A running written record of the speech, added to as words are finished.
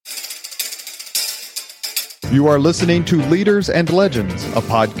You are listening to Leaders and Legends, a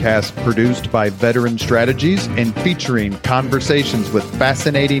podcast produced by Veteran Strategies and featuring conversations with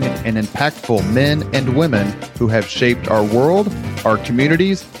fascinating and impactful men and women who have shaped our world, our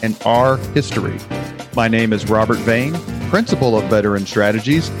communities, and our history. My name is Robert Vane, Principal of Veteran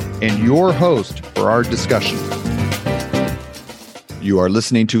Strategies, and your host for our discussion. You are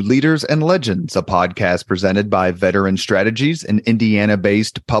listening to Leaders and Legends, a podcast presented by Veteran Strategies, an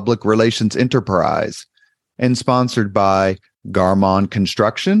Indiana-based public relations enterprise, and sponsored by Garmon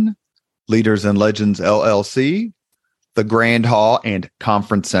Construction, Leaders and Legends LLC, the Grand Hall and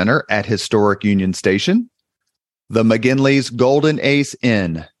Conference Center at Historic Union Station, the McGinley's Golden Ace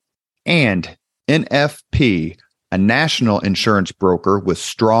Inn, and NFP, a national insurance broker with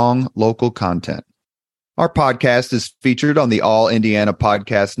strong local content. Our podcast is featured on the All Indiana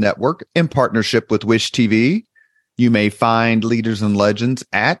Podcast Network in partnership with Wish TV. You may find Leaders and Legends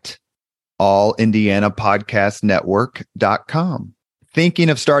at allindianapodcastnetwork.com. Thinking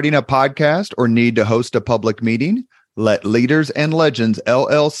of starting a podcast or need to host a public meeting? Let Leaders and Legends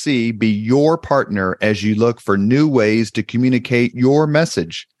LLC be your partner as you look for new ways to communicate your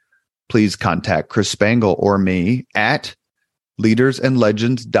message. Please contact Chris Spangle or me at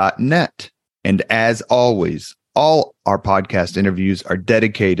leadersandlegends.net. And as always, all our podcast interviews are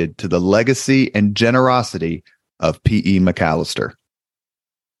dedicated to the legacy and generosity of P.E. McAllister.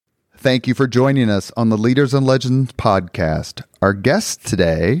 Thank you for joining us on the Leaders and Legends podcast. Our guests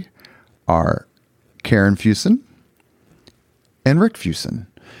today are Karen Fuson and Rick Fuson.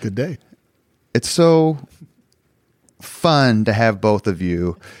 Good day. It's so fun to have both of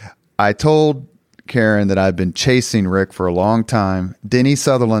you. I told Karen that I've been chasing Rick for a long time. Denny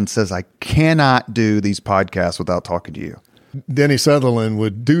Sutherland says I cannot do these podcasts without talking to you. Denny Sutherland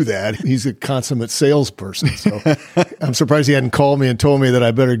would do that. He's a consummate salesperson. So I'm surprised he hadn't called me and told me that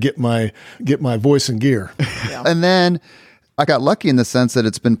I better get my voice in gear. Yeah. And then I got lucky in the sense that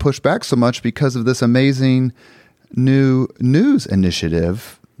it's been pushed back so much because of this amazing new news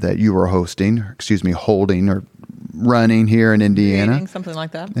initiative that you were holding or running here in Indiana. Creating, something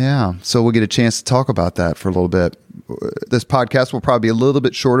like that. Yeah. So we'll get a chance to talk about that for a little bit. This podcast will probably be a little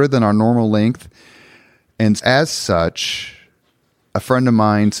bit shorter than our normal length. And as such, a friend of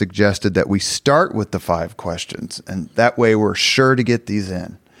mine suggested that we start with the 5 questions, and that way we're sure to get these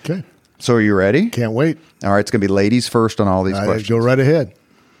in. Okay. So are you ready? Can't wait. All right, it's going to be ladies first on all these questions. Go right ahead.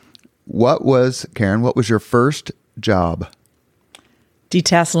 Karen, what was your first job?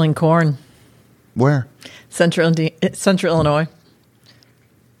 Detasseling corn. Where? Central Illinois.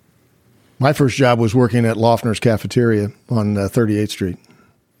 My first job was working at Loeffner's Cafeteria on 38th Street.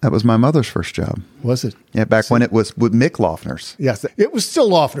 That was my mother's first job. Was it? Yeah, back when it was with Mick Loeffner's. Yes, it was still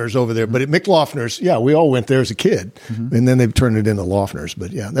Loeffner's over there, but at Mick Loeffner's, yeah, we all went there as a kid, and then they've turned it into Loeffner's. But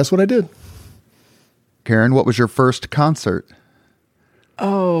yeah, that's what I did. Karen, what was your first concert?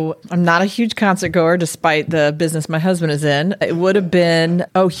 Oh, I'm not a huge concert goer, despite the business my husband is in. It would have been,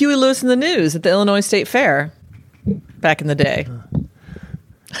 Huey Lewis and the News at the Illinois State Fair back in the day.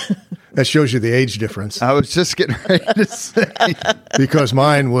 That shows you the age difference. I was just getting ready to say. Because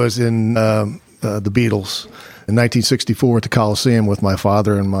mine was in the Beatles in 1964 at the Coliseum with my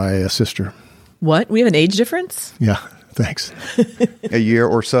father and my sister. What? We have an age difference? Yeah, thanks. A year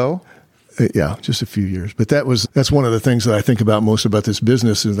or so? Yeah, just a few years. But that's one of the things that I think about most about this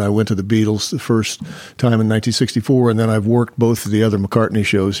business. And I went to the Beatles the first time in 1964, and then I've worked both of the other McCartney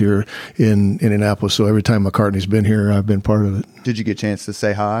shows here in Indianapolis. So every time McCartney's been here, I've been part of it. Did you get a chance to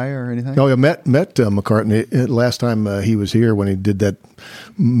say hi or anything? Oh, I met McCartney last time he was here when he did that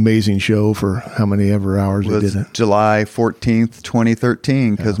amazing show for how many ever hours he did it. July 14th,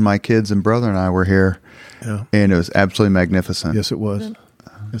 2013, because my kids and brother and I were here, and it was absolutely magnificent. Yes, it was.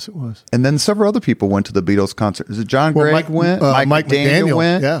 Yes, it was. And then several other people went to the Beatles concert. Is it John Gregg went? Mike McDaniel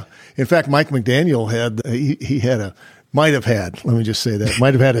went? Yeah. In fact, Mike McDaniel might have had, let me just say that,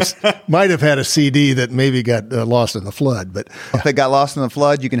 might have had a CD that maybe got lost in the flood. But if it got lost in the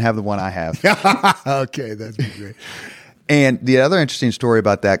flood, you can have the one I have. Okay, that'd be great. And the other interesting story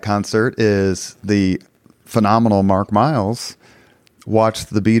about that concert is the phenomenal Mark Miles watched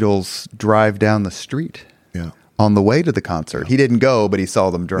the Beatles drive down the street. Yeah. On the way to the concert. He didn't go, but he saw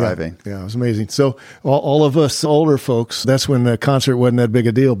them driving. Yeah, it was amazing. So all of us older folks, that's when the concert wasn't that big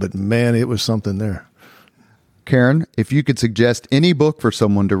a deal, but man, it was something there. Karen, if you could suggest any book for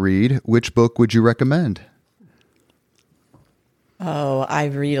someone to read, which book would you recommend? Oh, I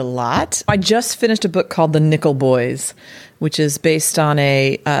read a lot. I just finished a book called The Nickel Boys, which is based on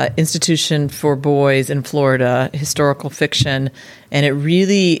a institution for boys in Florida, historical fiction, and it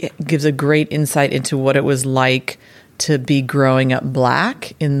really gives a great insight into what it was like to be growing up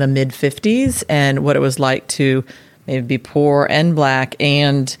Black in the mid-50s and what it was like to maybe be poor and Black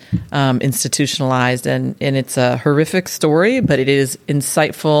and institutionalized. And it's a horrific story, but it is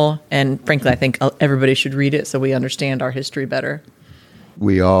insightful. And frankly, I think everybody should read it so we understand our history better.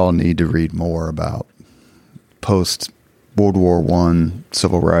 We all need to read more about post-World War I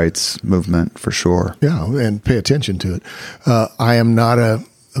civil rights movement for sure. Yeah, and pay attention to it. I am not a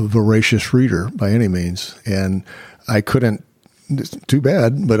voracious reader by any means, and I couldn't. It's too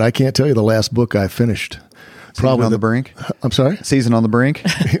bad, but I can't tell you the last book I finished. Probably on the brink. I'm sorry? Season on the brink?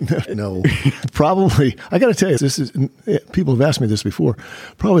 No. Probably. I got to tell you, people have asked me this before.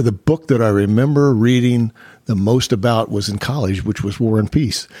 Probably the book that I remember reading the most about was in college, which was War and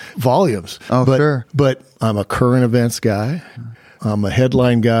Peace. Volumes. Oh, sure. But I'm a current events guy. I'm a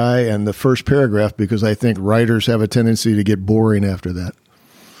headline guy, and the first paragraph, because I think writers have a tendency to get boring after that.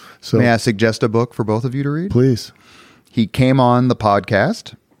 So, may I suggest a book for both of you to read? Please. He came on the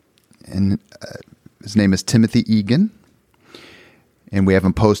podcast, and his name is Timothy Egan, and we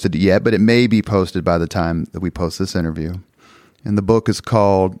haven't posted it yet, but it may be posted by the time that we post this interview. And the book is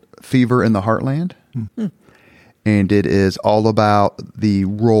called Fever in the Heartland, and it is all about the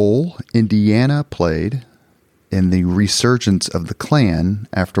role Indiana played in the resurgence of the Klan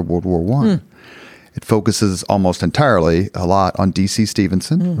after World War I. It focuses almost entirely a lot on D.C.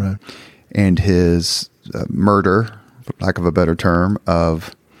 Stevenson Right. and his murder, for lack of a better term,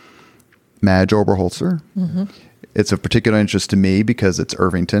 of Madge Oberholzer. It's of particular interest to me because it's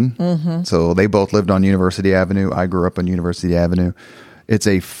Irvington. So they both lived on University Avenue. I grew up on University Avenue. It's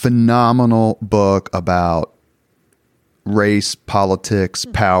a phenomenal book about race, politics,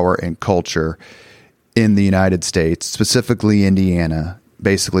 power, and culture in the United States, specifically Indiana,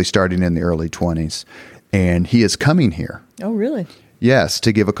 basically starting in the early 20s. And he is coming here. Oh, really? Yes,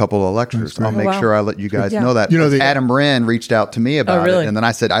 to give a couple of lectures. I'll make sure I let you guys know that. Adam Wren reached out to me about it. And then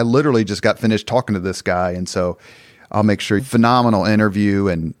I said, I literally just got finished talking to this guy. And so I'll make sure. Phenomenal interview,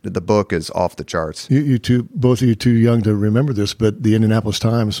 and the book is off the charts. You two, both of you too young to remember this, but the Indianapolis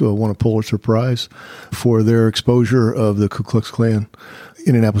Times won a Pulitzer Prize for their exposure of the Ku Klux Klan.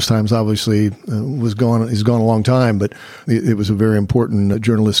 Indianapolis Times obviously is gone a long time, but it was a very important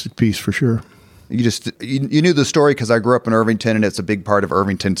journalistic piece for sure. You knew the story because I grew up in Irvington, and it's a big part of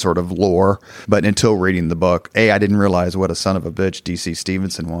Irvington sort of lore. But until reading the book, I didn't realize what a son of a bitch D.C.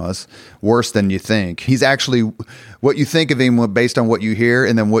 Stevenson was. Worse than you think. He's actually what you think of him based on what you hear,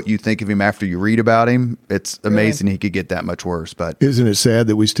 and then what you think of him after you read about him. It's amazing he could get that much worse. But isn't it sad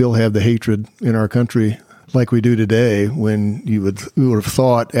that we still have the hatred in our country like we do today, when you would have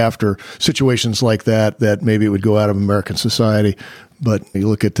thought after situations like that maybe it would go out of American society? But you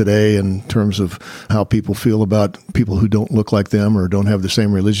look at today in terms of how people feel about people who don't look like them or don't have the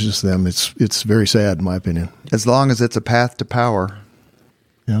same religion as them, it's very sad, in my opinion. As long as it's a path to power.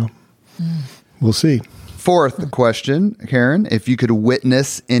 Yeah. We'll see. Fourth question, Karen, if you could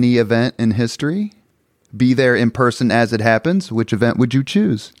witness any event in history, be there in person as it happens, which event would you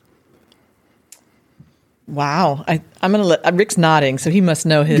choose? Wow. I'm going to let Rick's nodding, so he must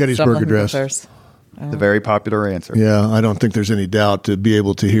know his Gettysburg Address. The very popular answer. Yeah, I don't think there's any doubt to be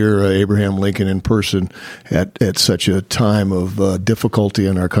able to hear Abraham Lincoln in person at such a time of difficulty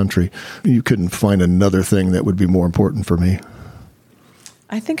in our country. You couldn't find another thing that would be more important for me.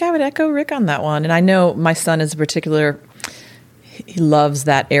 I think I would echo Rick on that one. And I know my son is he loves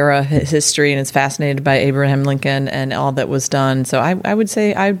that era of history and is fascinated by Abraham Lincoln and all that was done. So I would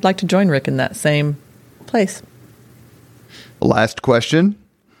say I'd like to join Rick in that same place. Last question,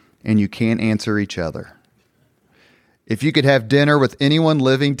 and you can't answer each other. If you could have dinner with anyone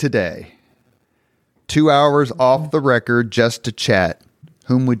living today, 2 hours off the record just to chat,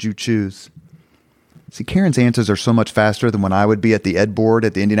 whom would you choose? See, Karen's answers are so much faster than when I would be at the Ed board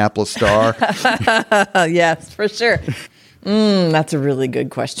at the Indianapolis Star. Yes, for sure. That's a really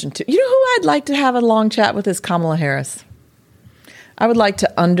good question, too. You know who I'd like to have a long chat with is Kamala Harris. I would like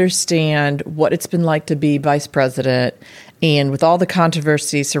to understand what it's been like to be vice president, and with all the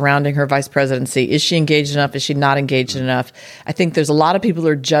controversy surrounding her vice presidency, is she engaged enough? Is she not engaged enough? I think there's a lot of people who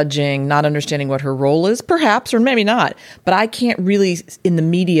are judging, not understanding what her role is, perhaps, or maybe not. But I can't really, in the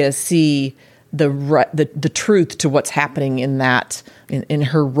media, see the truth to what's happening in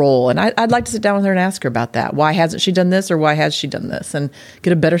her role. And I'd like to sit down with her and ask her about that. Why hasn't she done this, or why has she done this? And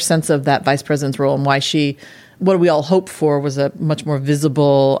get a better sense of that vice president's role and why what we all hoped for was a much more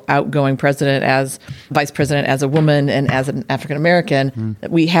visible, outgoing president as vice president, as a woman and as an African American.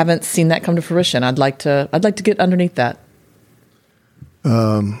 We haven't seen that come to fruition. I'd like to get underneath that.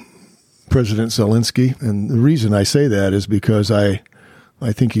 President Zelensky, and the reason I say that is because I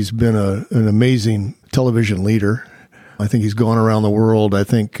think he's been an amazing television leader. I think he's gone around the world. I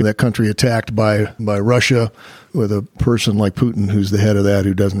think that country attacked by Russia with a person like Putin, who's the head of that,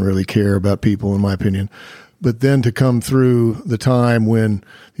 who doesn't really care about people, in my opinion. But then to come through the time when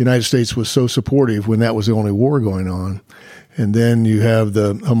the United States was so supportive, when that was the only war going on, and then you have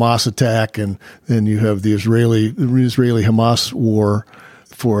the Hamas attack, and then you have the Israeli-Hamas war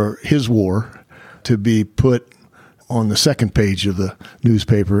for his war to be put on the second page of the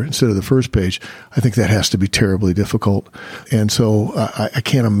newspaper instead of the first page. I think that has to be terribly difficult. And so I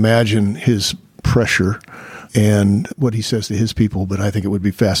can't imagine his pressure and what he says to his people, but I think it would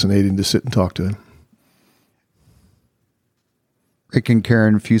be fascinating to sit and talk to him. Rick and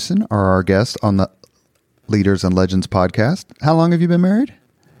Karen Fuson are our guests on the Leaders and Legends podcast. How long have you been married?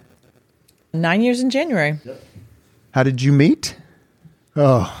 9 years in January. Yep. How did you meet?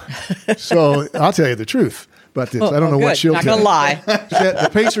 Oh, so I'll tell you the truth about this. I don't know what she'll tell. Not going to lie. The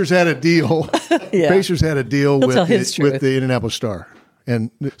Pacers had a deal. Yeah. Pacers had a deal with the Indianapolis Star.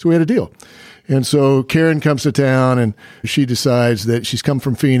 And so we had a deal. And so Karen comes to town, and she decides that she's come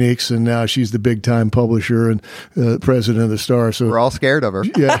from Phoenix, and now she's the big-time publisher and president of the Star. So we're all scared of her.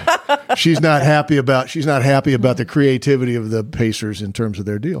 Yeah, she's not happy about the creativity of the Pacers in terms of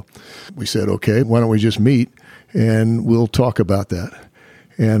their deal. We said, okay, why don't we just meet and we'll talk about that.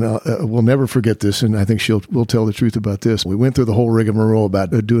 And we'll never forget this, and I think we'll tell the truth about this. We went through the whole rigmarole about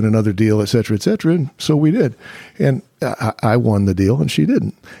doing another deal, et cetera, and so we did. And I won the deal, and she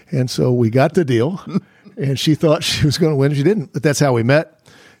didn't. And so we got the deal, and she thought she was going to win, and she didn't. But that's how we met.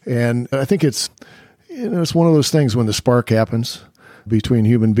 And I think it's one of those things when the spark happens between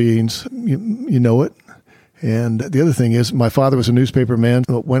human beings, you know it. And the other thing is, my father was a newspaper man.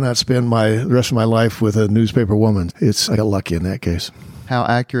 Why not spend the rest of my life with a newspaper woman? I got lucky in that case. How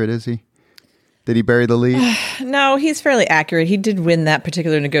accurate is he? Did he bury the lead? No, he's fairly accurate. He did win that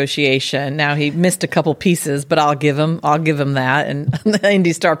particular negotiation. Now, he missed a couple pieces, but I'll give him that. And the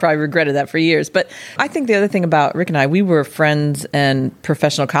Indy Star probably regretted that for years. But I think the other thing about Rick and I, we were friends and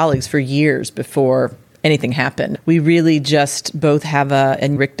professional colleagues for years before anything happened. We really just both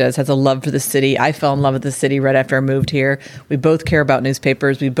and Rick has a love for the city. I fell in love with the city right after I moved here. We both care about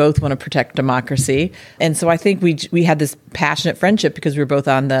newspapers. We both want to protect democracy. And so I think we had this passionate friendship because we were both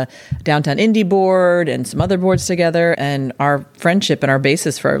on the Downtown Indy board and some other boards together. And our friendship and our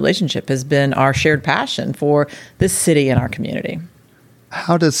basis for our relationship has been our shared passion for this city and our community.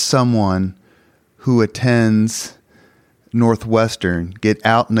 How does someone who attends Northwestern get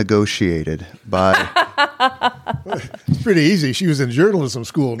out negotiated by? It's pretty easy. She was in journalism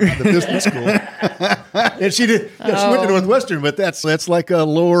school, not the business school, and she did. Yeah, she went to Northwestern, but that's like a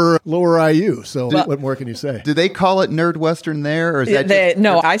lower IU. So what more can you say? Do they call it Nerdwestern there, or is that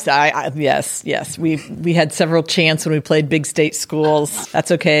no? Yes. We had several chants when we played big state schools.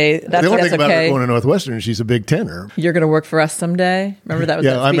 That's okay. The only thing about her going to Northwestern is she's a Big Tenner. You're going to work for us someday. Remember that was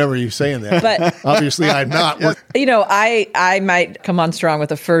I remember you saying that. But obviously, I'm not. I might come on strong with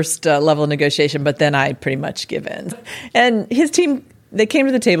the first level of negotiation, but then I pretty much give in. And his team, they came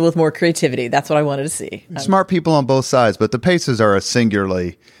to the table with more creativity. That's what I wanted to see. Smart people on both sides, but the Pacers are a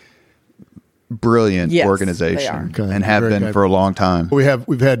singularly brilliant organization and have been for a long time.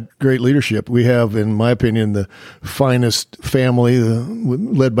 We've had great leadership. We have, in my opinion, the finest family,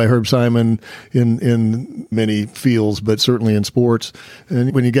 led by Herb Simon in many fields, but certainly in sports.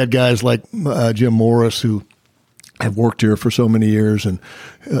 And when you got guys like Jim Morris, who have worked here for so many years and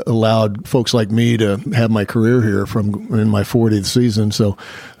allowed folks like me to have my career here in my 40th season. So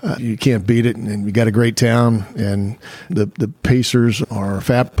you can't beat it. And we got a great town. And the Pacers are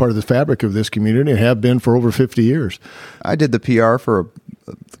part of the fabric of this community and have been for over 50 years. I did the PR for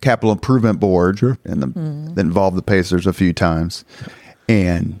a capital improvement board and that involved the Pacers a few times.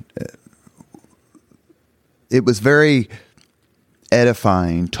 And it was very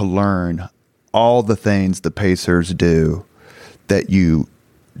edifying to learn all the things the Pacers do that you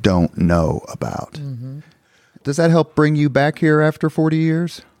don't know about. Mm-hmm. Does that help bring you back here after 40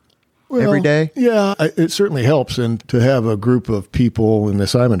 years? Every day? Yeah, it certainly helps. And to have a group of people in the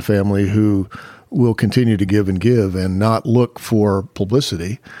Simon family who will continue to give and not look for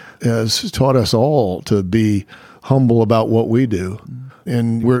publicity has taught us all to be humble about what we do.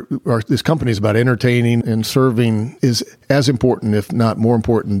 And this company is about entertaining, and serving is as important, if not more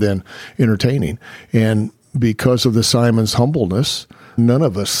important, than entertaining. And because of the Simon's humbleness, none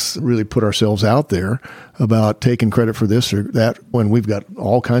of us really put ourselves out there about taking credit for this or that, when we've got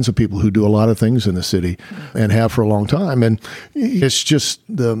all kinds of people who do a lot of things in the city and have for a long time. And it's just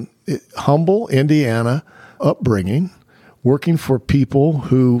the humble Indiana upbringing, working for people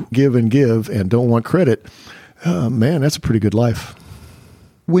who give and don't want credit. Man, that's a pretty good life.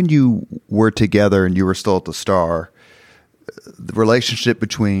 When you were together and you were still at the Star, the relationship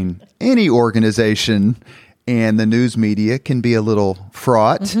between any organization and the news media can be a little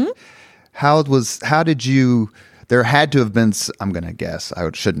fraught. Mm-hmm. How did you, there had to have been, I'm going to guess,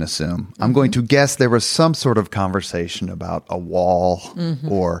 shouldn't assume. Mm-hmm. I'm going to guess there was some sort of conversation about a wall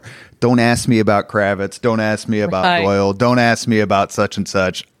or don't ask me about Kravitz, don't ask me about Doyle, don't ask me about such and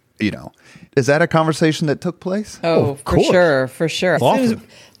such, Is that a conversation that took place? Oh, for sure.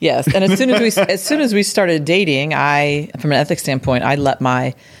 Yes, and as soon as we started dating, from an ethics standpoint, I let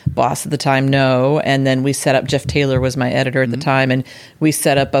my boss at the time know, and then we set up. Jeff Taylor was my editor at the time, and we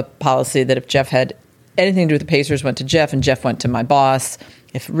set up a policy that if Jeff had anything to do with the Pacers, went to Jeff, and Jeff went to my boss.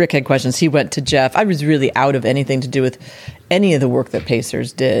 If Rick had questions, he went to Jeff. I was really out of anything to do with any of the work that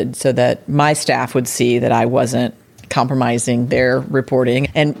Pacers did, so that my staff would see that I wasn't compromising their reporting,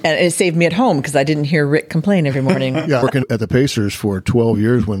 and it saved me at home because I didn't hear Rick complain every morning. Yeah, working at the Pacers for 12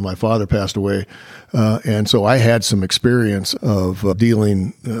 years when my father passed away, and so I had some experience of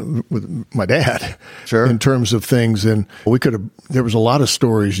dealing with my dad in terms of things, and there was a lot of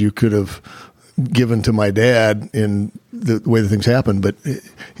stories you could have given to my dad in the way that things happened, but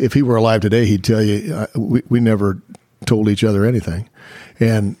if he were alive today, he'd tell you we never told each other anything,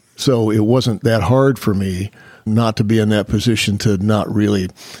 and so it wasn't that hard for me not to be in that position to not really,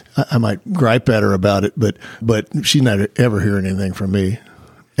 I might gripe at her about it, but she's not ever hear anything from me,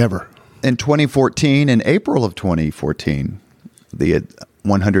 ever. In 2014, in April of 2014, the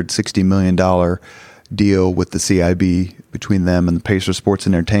 $160 million deal with the CIB between them and the Pacers Sports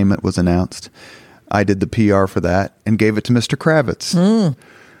and Entertainment was announced. I did the PR for that and gave it to Mr. Kravitz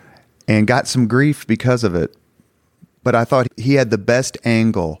and got some grief because of it. But I thought he had the best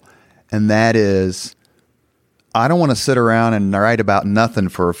angle, and that is, I don't want to sit around and write about nothing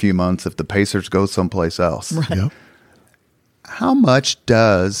for a few months if the Pacers go someplace else. Right. Yep. How much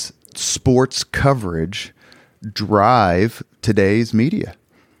does sports coverage drive today's media?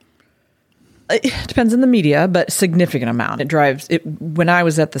 It depends on the media, but a significant amount. When I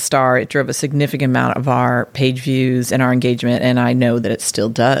was at the Star, it drove a significant amount of our page views and our engagement, and I know that it still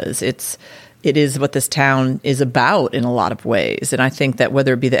does. It is what this town is about in a lot of ways. And I think that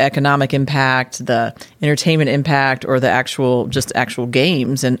whether it be the economic impact, the entertainment impact, or the actual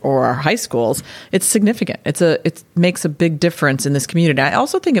games or our high schools, it's significant. It makes a big difference in this community. I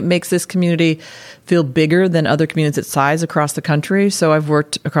also think it makes this community feel bigger than other communities its size across the country. So I've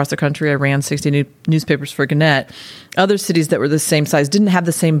worked across the country. I ran 60 newspapers for Gannett. Other cities that were the same size didn't have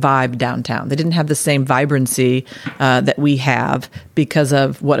the same vibe downtown. They didn't have the same vibrancy that we have because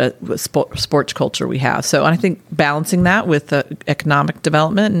of what sports culture we have. So I think balancing that with economic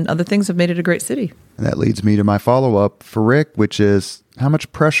development and other things have made it a great city. And that leads me to my follow-up for Rick, which is, how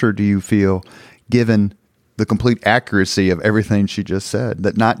much pressure do you feel, given the complete accuracy of everything she just said,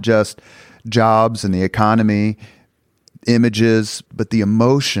 that not just jobs and the economy, images, but the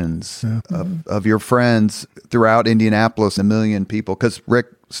emotions of your friends throughout Indianapolis, 1 million people, because Rick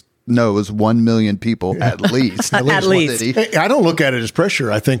knows 1 million people at least. At least. I don't look at it as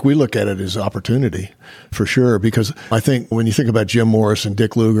pressure. I think we look at it as opportunity, for sure, because I think when you think about Jim Morris and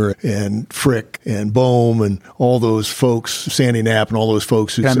Dick Lugar and Frick and Bohm and all those folks, Sandy Knapp and all those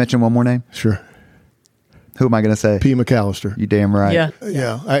folks. Can I mention one more name? Sure. Who am I going to say? P. McAllister. You damn right.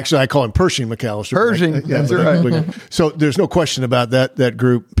 Yeah. Actually, I call him Pershing McAllister. Pershing. That's right. So there's no question about that. That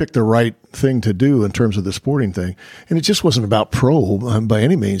group picked the right thing to do in terms of the sporting thing. And it just wasn't about pro by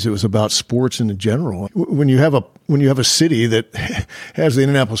any means. It was about sports in general. When you have a city that has the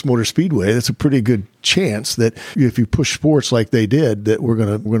Indianapolis Motor Speedway, that's a pretty good chance that if you push sports like they did, that we're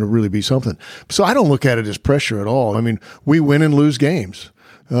going to really be something. So I don't look at it as pressure at all. I mean, we win and lose games.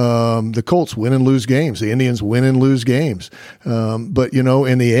 The Colts win and lose games. The Indians win and lose games. But,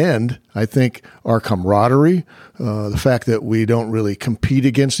 in the end, I think our camaraderie, the fact that we don't really compete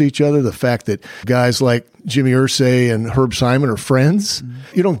against each other, the fact that guys like Jimmy Irsay and Herb Simon are friends,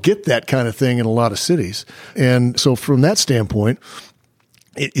 you don't get that kind of thing in a lot of cities. And so from that standpoint,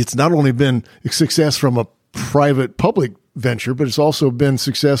 it's not only been a success from a private-public venture, but it's also been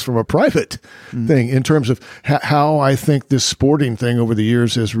success from a private thing in terms of how I think this sporting thing over the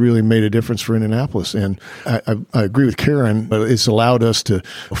years has really made a difference for Indianapolis. And I agree with Karen, but it's allowed us to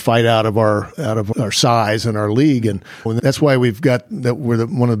fight out of our size and our league. And that's why we're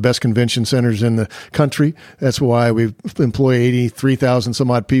one of the best convention centers in the country. That's why we employ 83,000 some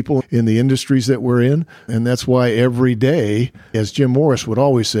odd people in the industries that we're in. And that's why every day, as Jim Morris would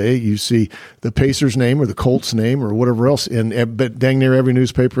always say, you see the Pacers name or the Colts name or whatever else in dang near every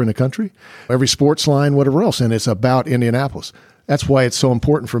newspaper in the country, every sports line, whatever else, and it's about Indianapolis. That's why it's so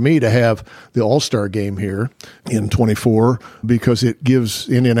important for me to have the All-Star game here in 24, because it gives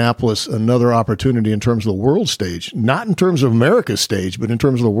Indianapolis another opportunity in terms of the world stage, not in terms of America's stage, but in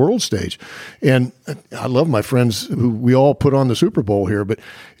terms of the world stage. And I love my friends who we all put on the Super Bowl here, but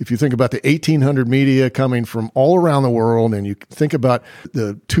if you think about the 1,800 media coming from all around the world, and you think about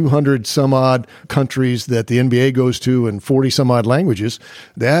the 200 some odd countries that the NBA goes to and 40 some odd languages,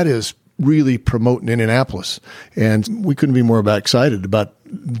 that is really promoting Indianapolis. And we couldn't be more excited about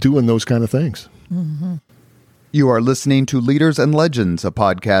doing those kind of things. Mm-hmm. You are listening to Leaders and Legends, a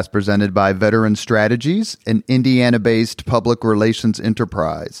podcast presented by Veteran Strategies, an Indiana-based public relations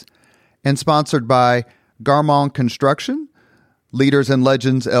enterprise, and sponsored by Garmong Construction, Leaders and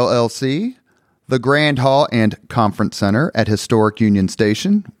Legends LLC, the Grand Hall and Conference Center at Historic Union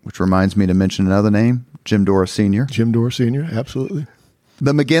Station, which reminds me to mention another name, Jim Dora Sr. Jim Dora Sr., absolutely.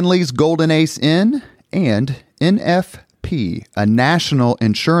 The McGinley's Golden Ace Inn, and NFP, a national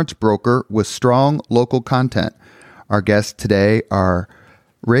insurance broker with strong local content. Our guests today are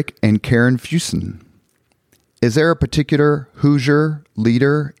Rick and Karen Fuson. Is there a particular Hoosier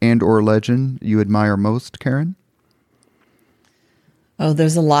leader and or legend you admire most, Karen? Oh,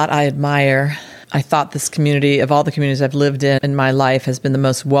 there's a lot I admire. I thought this community, of all the communities I've lived in my life, has been the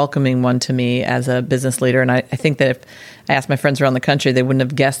most welcoming one to me as a business leader. And I think that if I asked my friends around the country, they wouldn't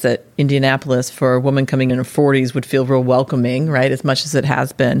have guessed that Indianapolis, for a woman coming in her 40s, would feel real welcoming, right, as much as it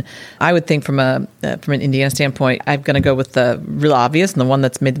has been. I would think from an Indiana standpoint, I'm going to go with the real obvious, and the one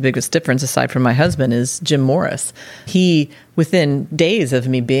that's made the biggest difference, aside from my husband, is Jim Morris. He, within days of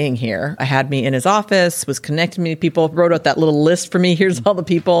me being here, I had me in his office, was connecting me to people, wrote out that little list for me, here's all the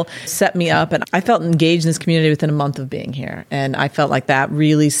people, set me up, and I felt engaged in this community within a month of being here. And I felt like that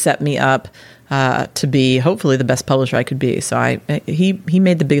really set me up to be hopefully the best publisher I could be. So he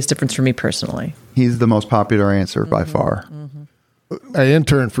made the biggest difference for me personally. He's the most popular answer by far. Mm-hmm. I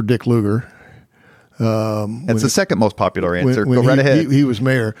interned for Dick Lugar. That's the second most popular answer. When Go right ahead. He was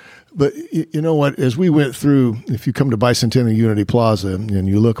mayor. But you know what? As we went through, if you come to Bicentennial Unity Plaza and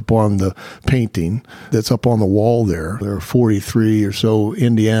you look upon the painting that's up on the wall there are 43 or so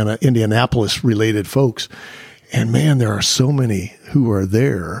Indianapolis-related folks. And man, there are so many who are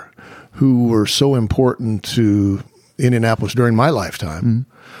there who were so important to Indianapolis during my lifetime. Mm-hmm.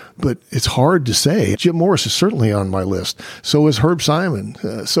 But it's hard to say. Jim Morris is certainly on my list. So is Herb Simon.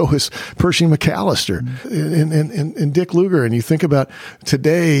 So is Pershing McAllister and Dick Lugar. And you think about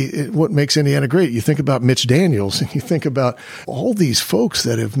today, what makes Indiana great. You think about Mitch Daniels, and you think about all these folks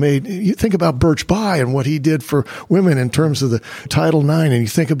that have made. You think about Birch Bayh and what he did for women in terms of the Title IX. And you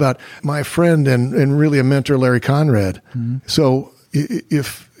think about my friend and really a mentor, Larry Conrad. Mm-hmm. So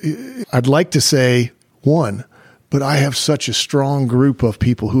if I'd like to say one, but I have such a strong group of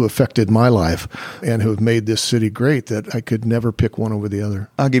people who affected my life and who have made this city great that I could never pick one over the other.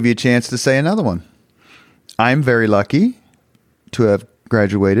 I'll give you a chance to say another one. I'm very lucky to have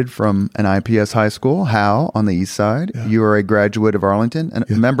graduated from an IPS high school, Howe, on the east side. Yeah. You are a graduate of Arlington and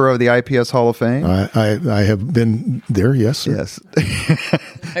a member of the IPS Hall of Fame. I have been there, yes, sir. Yes.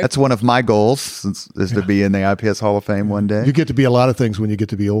 That's one of my goals is to be in the IPS Hall of Fame one day. You get to be a lot of things when you get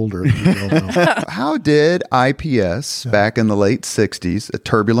to be older. How did IPS back in the late 60s, a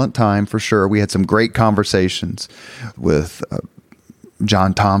turbulent time for sure, we had some great conversations with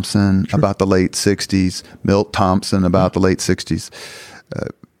John Thompson about the late 60s, Milt Thompson about the late 60s.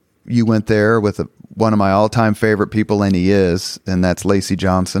 You went there with one of my all-time favorite people, and he is, and that's Lacey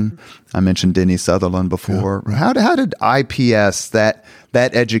Johnson. I mentioned Denny Sutherland before. Yeah, right. How did IPS, that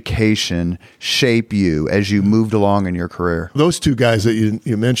education, shape you as you moved along in your career? Those two guys that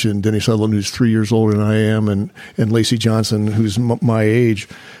you mentioned, Denny Sutherland, who's 3 years older than I am, and Lacey Johnson, who's my age,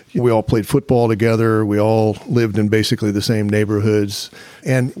 we all played football together. We all lived in basically the same neighborhoods.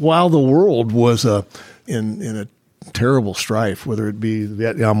 And while the world was in a terrible strife, whether it be the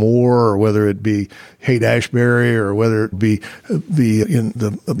Vietnam War or whether it be Haight-Ashbury or whether it be in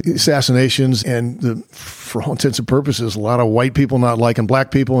the assassinations and for all intents and purposes, a lot of white people not liking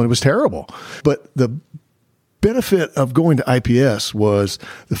black people, and it was terrible. But the benefit of going to IPS was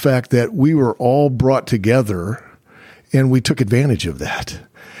the fact that we were all brought together and we took advantage of that.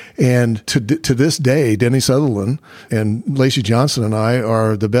 And to this day, Denny Sutherland and Lacey Johnson and I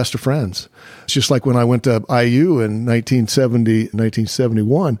are the best of friends. It's just like when I went to IU in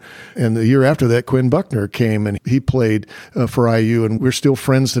 1971, and the year after that, Quinn Buckner came and he played for IU, and we're still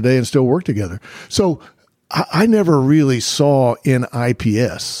friends today and still work together. So I never really saw in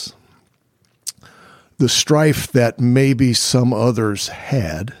IPS the strife that maybe some others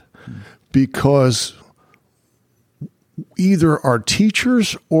had, because either our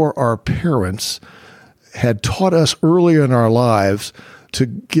teachers or our parents had taught us early in our lives to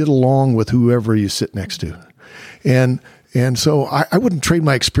get along with whoever you sit next to. And so I wouldn't trade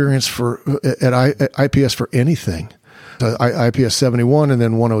my experience at IPS for anything. IPS 71 and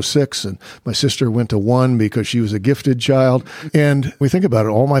then 106, and my sister went to 1 because she was a gifted child. And we think about it,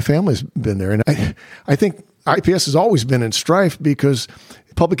 all my family's been there. And I think IPS has always been in strife because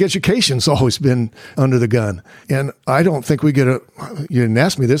public education's always been under the gun. And I don't think we you didn't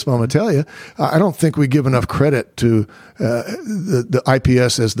ask me this, but I'm going to tell you, I don't think we give enough credit to the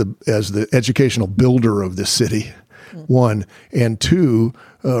IPS as the educational builder of this city. 1, and 2,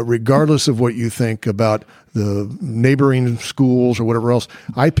 regardless of what you think about the neighboring schools or whatever else,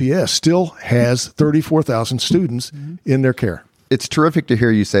 IPS still has 34,000 students in their care. It's terrific to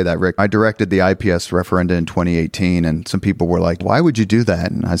hear you say that, Rick. I directed the IPS referenda in 2018, and some people were like, why would you do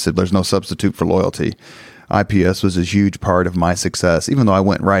that? And I said, there's no substitute for loyalty. IPS was a huge part of my success. Even though I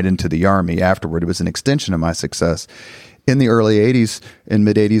went right into the Army afterward, it was an extension of my success. In the early 80s, in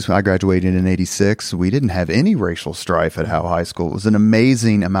mid-80s, when I graduated in 86, we didn't have any racial strife at Howe High School. It was an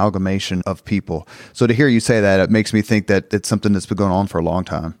amazing amalgamation of people. So to hear you say that, it makes me think that it's something that's been going on for a long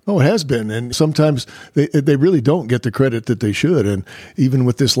time. Oh, it has been. And sometimes they really don't get the credit that they should. And even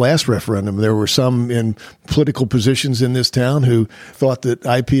with this last referendum, there were some in political positions in this town who thought that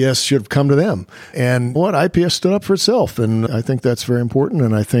IPS should have come to them. And IPS stood up for itself. And I think that's very important.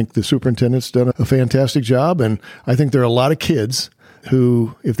 And I think the superintendent's done a fantastic job. And I think there are a lot of kids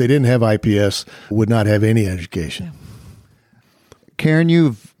who, if they didn't have IPS, would not have any education. Yeah. Karen,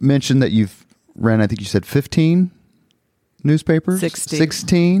 you've mentioned that you've ran, I think you said 15 newspapers?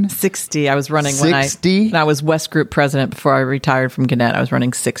 16? 60. I was running 60? when I was West Group president before I retired from Gannett. I was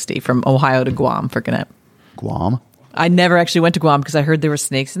running 60 from Ohio to Guam for Gannett. Guam? I never actually went to Guam because I heard there were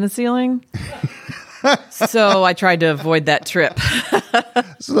snakes in the ceiling. So I tried to avoid that trip.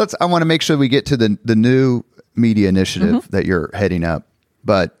 So I want to make sure we get to the new media initiative that you're heading up.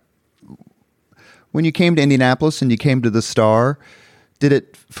 But when you came to Indianapolis and you came to the Star, did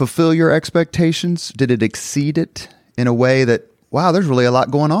it fulfill your expectations? Did it exceed it in a way that, wow, there's really a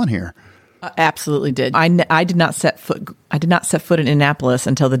lot going on here? Absolutely did. I did not set foot in Indianapolis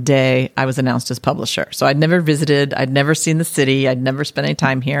until the day I was announced as publisher. So I'd never visited. I'd never seen the city. I'd never spent any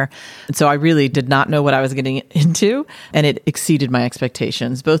time here. And so I really did not know what I was getting into. And it exceeded my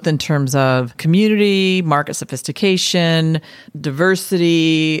expectations, both in terms of community, market sophistication,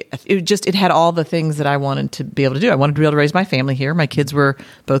 diversity. It had all the things that I wanted to be able to do. I wanted to be able to raise my family here. My kids were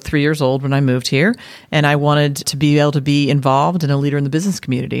both 3 years old when I moved here. And I wanted to be able to be involved and a leader in the business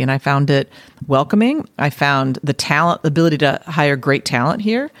community. And I found it welcoming. I found the ability to hire great talent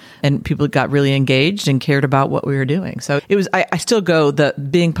here, and people got really engaged and cared about what we were doing. So it was, I still go,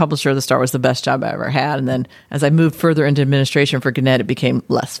 being publisher of the Star was the best job I ever had. And then as I moved further into administration for Gannett, it became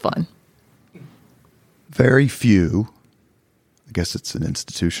less fun. Very few, I guess it's an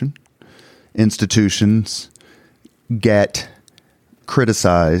institution, institutions get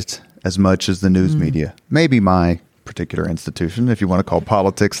criticized as much as the news media. Maybe my particular institution, if you want to call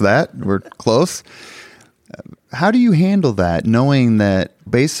politics that. We're close. How do you handle that, knowing that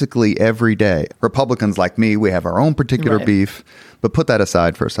basically every day, Republicans like me, we have our own particular beef, but put that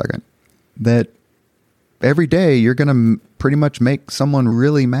aside for a second, that every day you're going to pretty much make someone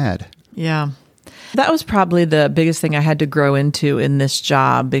really mad? Yeah. That was probably the biggest thing I had to grow into in this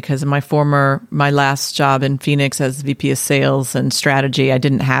job, because in my last job in Phoenix as VP of sales and strategy, I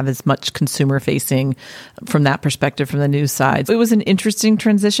didn't have as much consumer facing from that perspective from the news side. It was an interesting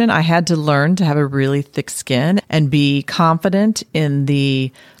transition. I had to learn to have a really thick skin and be confident in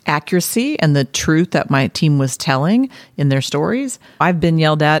the accuracy and the truth that my team was telling in their stories. I've been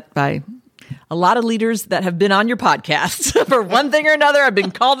yelled at by a lot of leaders that have been on your podcast for one thing or another. I've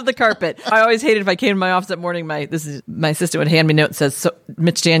been called to the carpet. I always hated if I came to my office that morning, my assistant would hand me a note that says, "So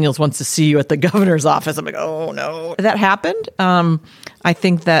Mitch Daniels wants to see you at the governor's office." I'm like, oh no. That happened. I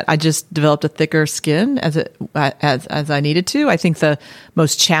think that I just developed a thicker skin as I needed to. I think the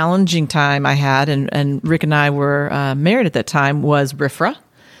most challenging time I had, and Rick and I were married at that time, was RFRA.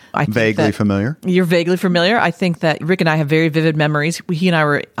 Vaguely familiar. You're vaguely familiar. I think that Rick and I have very vivid memories. He and I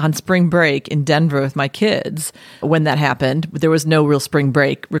were on spring break in Denver with my kids when that happened. There was no real spring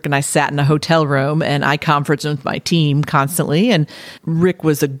break. Rick and I sat in a hotel room, and I conferenced with my team constantly. And Rick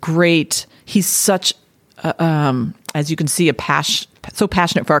was he's such, as you can see, so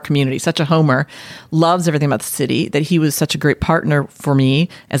passionate for our community, such a homer, loves everything about the city, that he was such a great partner for me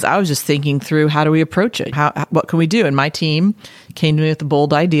as I was just thinking through, how do we approach it? What can we do? And my team came to me with the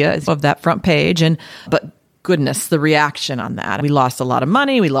bold idea of that front page. But goodness, the reaction on that. We lost a lot of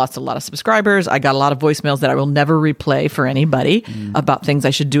money. We lost a lot of subscribers. I got a lot of voicemails that I will never replay for anybody about things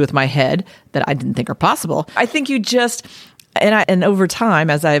I should do with my head that I didn't think are possible. I think you just... And over time,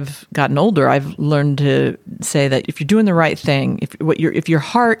 as I've gotten older, I've learned to say that if you're doing the right thing, if your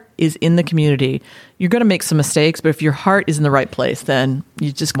heart is in the community, you're going to make some mistakes. But if your heart is in the right place, then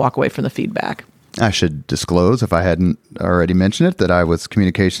you just walk away from the feedback. I should disclose, if I hadn't already mentioned it, that I was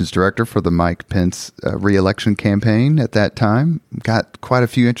communications director for the Mike Pence re-election campaign at that time. Got quite a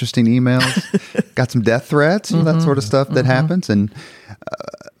few interesting emails, got some death threats, that sort of stuff that happens. And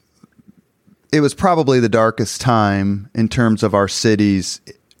it was probably the darkest time in terms of our city's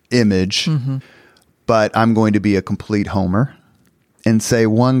image, but I'm going to be a complete homer and say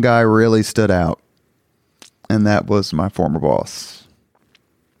one guy really stood out, and that was my former boss.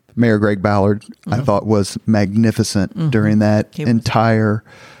 Mayor Greg Ballard, I thought was magnificent during that entire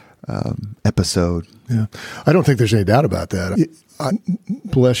episode. Yeah, I don't think there's any doubt about that. I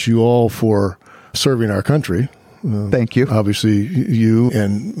bless you all for serving our country. Thank you. Obviously, you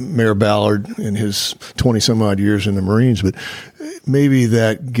and Mayor Ballard in his 20-some-odd years in the Marines, but maybe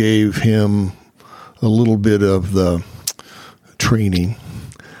that gave him a little bit of the training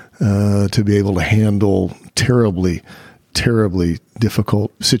to be able to handle terribly, terribly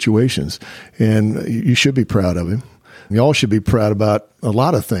difficult situations. And you should be proud of him. Y'all should be proud about a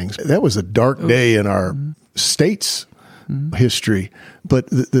lot of things. That was a dark day in our state's history. But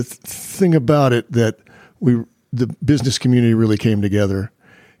the thing about it that the business community really came together.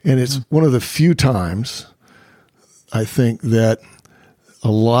 And it's one of the few times, I think, that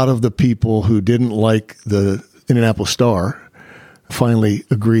a lot of the people who didn't like the Indianapolis Star finally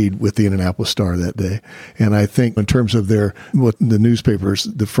agreed with the Indianapolis Star that day. And I think in terms of what the newspapers,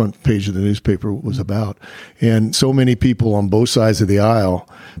 the front page of the newspaper was about. And so many people on both sides of the aisle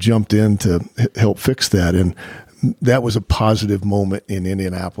jumped in to help fix that. And that was a positive moment in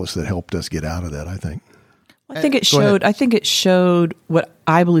Indianapolis that helped us get out of that, I think. I think it showed what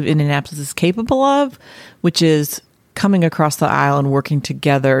I believe Indianapolis is capable of, which is coming across the aisle and working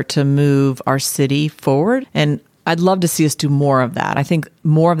together to move our city forward. And I'd love to see us do more of that. I think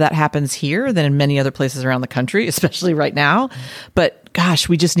more of that happens here than in many other places around the country, especially right now. But gosh,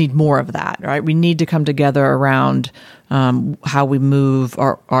 we just need more of that, right? We need to come together around how we move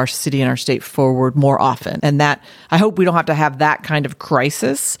our city and our state forward more often. And that, I hope we don't have to have that kind of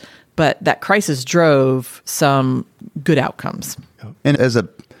crisis, but that crisis drove some good outcomes. And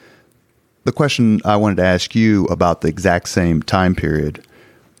the question I wanted to ask you about the exact same time period,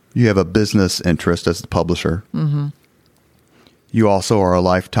 you have a business interest as the publisher. You also are a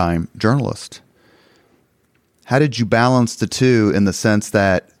lifetime journalist. How did you balance the two in the sense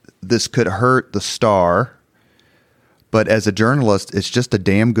that this could hurt the Star, but as a journalist, it's just a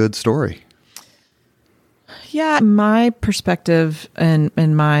damn good story? Yeah, my perspective and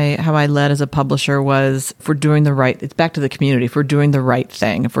how I led as a publisher was, if we're doing the right, it's back to the community. If we're doing the right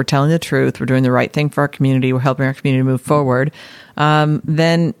thing, if we're telling the truth, we're doing the right thing for our community, we're helping our community move forward,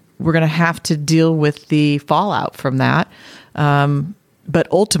 then we're going to have to deal with the fallout from that. But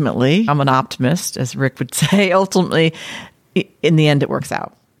ultimately, I'm an optimist, as Rick would say. Ultimately, in the end, it works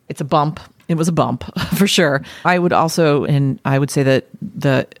out. It's a bump. It was a bump for sure. I would say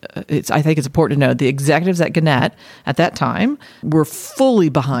that I think it's important to know the executives at Gannett at that time were fully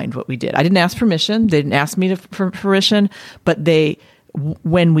behind what we did. I didn't ask permission. They didn't ask me for permission, but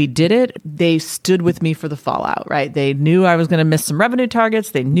when we did it, they stood with me for the fallout, right? They knew I was going to miss some revenue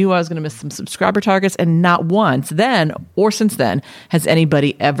targets. They knew I was going to miss some subscriber targets. And not once then or since then has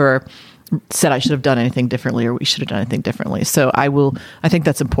anybody ever said I should have done anything differently or we should have done anything differently. So I think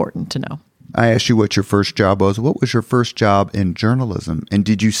that's important to know. I asked you what your first job was. What was your first job in journalism? And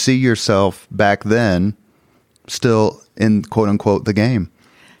did you see yourself back then still in, quote unquote, the game?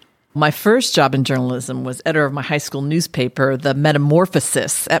 My first job in journalism was editor of my high school newspaper, The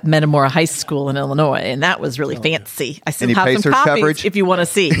Metamorphosis, at Metamora High School in Illinois, and that was really fancy. I still Any have some Pacers copies coverage? if you want to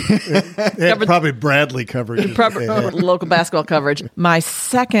see. Probably Bradley coverage. Local basketball coverage. My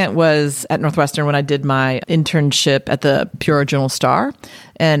second was at Northwestern when I did my internship at the Peoria Journal-Star,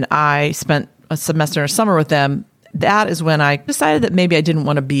 and I spent a semester and a summer with them. That is when I decided that maybe I didn't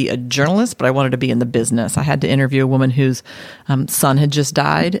want to be a journalist, but I wanted to be in the business. I had to interview a woman whose son had just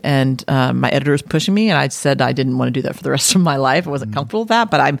died, and my editor was pushing me, and I said I didn't want to do that for the rest of my life. I wasn't comfortable with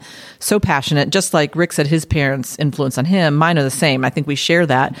that, but I'm so passionate. Just like Rick said, his parents' influence on him, mine are the same. I think we share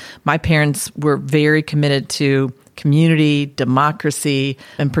that. My parents were very committed to community, democracy,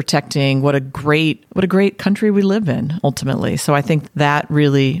 and protecting what a great country we live in, ultimately. So I think that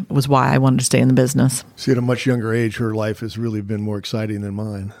really was why I wanted to stay in the business. See, at a much younger age, her life has really been more exciting than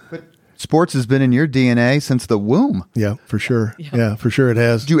mine. Sports has been in your DNA since the womb. Yeah, for sure. Yeah, for sure it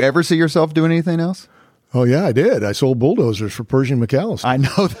has. Did you ever see yourself doing anything else? Oh, yeah, I did. I sold bulldozers for Pershing McAllister. I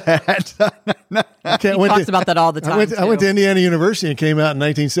know that. He talks about that all the time. I went to Indiana University and came out in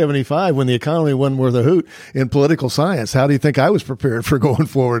 1975 when the economy wasn't worth a hoot in political science. How do you think I was prepared for going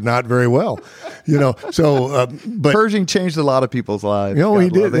forward? Not very well, but Pershing changed a lot of people's lives. He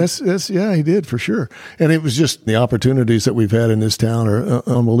did. He did for sure. And it was just the opportunities that we've had in this town are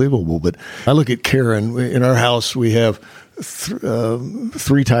unbelievable. But I look at Karen. In our house, we have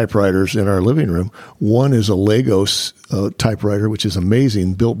three typewriters in our living room. One is a Lagos typewriter, which is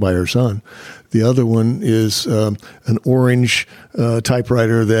amazing, built by her son. The other one is an orange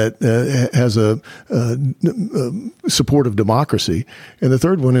typewriter that has a support of democracy. And the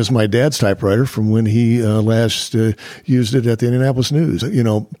third one is my dad's typewriter from when he last used it at the Indianapolis News.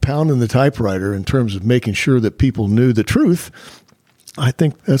 Pounding the typewriter in terms of making sure that people knew the truth, I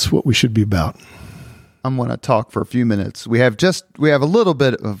think that's what we should be about. I'm going to talk for a few minutes. We have a little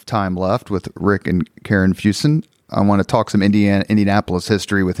bit of time left with Rick and Karen Fuson. I want to talk some Indianapolis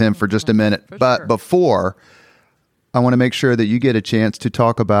history with him for just a minute. But before, I want to make sure that you get a chance to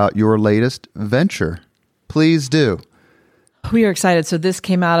talk about your latest venture. Please do. We are excited. So this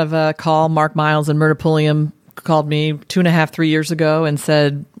came out of a call. Mark Miles and Murda Pulliam called me 2.5-3 years ago and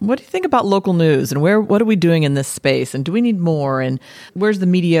said, what do you think about local news and what are we doing in this space and do we need more and what's the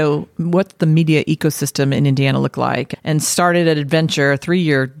media ecosystem in Indiana look like, and started an adventure, a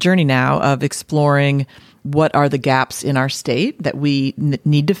 3-year journey now of exploring what are the gaps in our state that we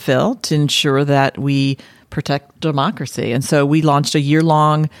need to fill to ensure that we protect democracy. And so we launched a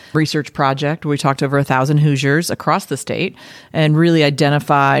year-long research project where we talked to over 1,000 Hoosiers across the state and really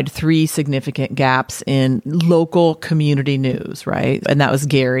identified 3 significant gaps in local community news, right? And that was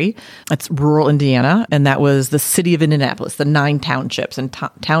Gary, that's rural Indiana, and that was the city of Indianapolis, the 9 townships and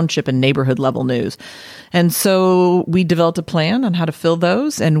township and neighborhood level news. And so we developed a plan on how to fill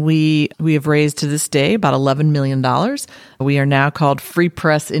those, and we have raised to this day about $11 million. We are now called Free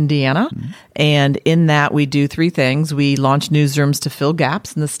Press Indiana, and in that we do 3 things. We launch newsrooms to fill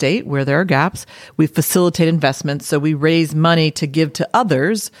gaps in the state where there are gaps. We facilitate investments, so we raise money to give to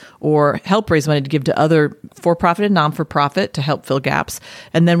others or help raise money to give to other for-profit and non-for-profit to help fill gaps.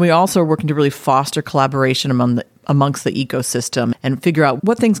 And then we also are working to really foster collaboration amongst the ecosystem and figure out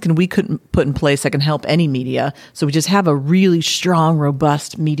what things we couldn't put in place that can help any media. So we just have a really strong,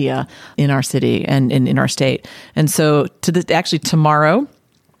 robust media in our city and in our state. And so tomorrow,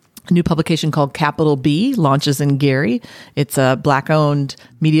 a new publication called Capital B launches in Gary. It's a Black-owned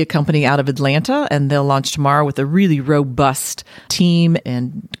media company out of Atlanta, and they'll launch tomorrow with a really robust team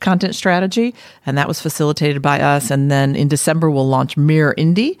and content strategy, and that was facilitated by us. And then in December, we'll launch Mirror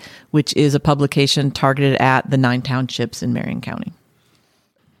Indy, which is a publication targeted at the 9 townships in Marion County.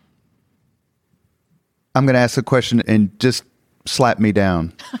 I'm going to ask a question and just slap me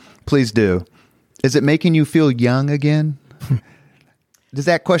down. Please do. Is it making you feel young again? Does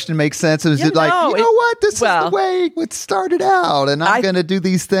that question make sense? Is it like, what? This is the way it started out, and I'm going to do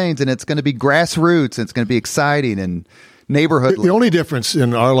these things, and it's going to be grassroots, and it's going to be exciting and neighborhood. The only difference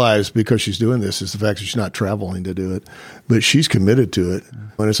in our lives because she's doing this is the fact that she's not traveling to do it, but she's committed to it.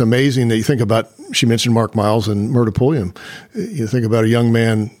 And it's amazing that you think about, she mentioned Mark Miles and Murda Pulliam. You think about a young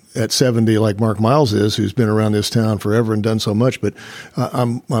man at 70 like Mark Miles is, who's been around this town forever and done so much, but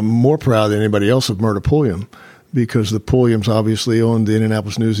I'm more proud than anybody else of Murda Pulliam, because the Pulliams obviously owned the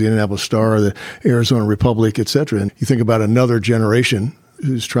Indianapolis News, the Indianapolis Star, the Arizona Republic, et cetera. And you think about another generation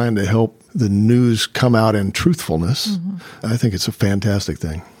who's trying to help the news come out in truthfulness. Mm-hmm. I think it's a fantastic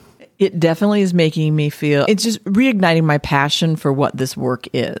thing. It definitely is making me feel, it's just reigniting my passion for what this work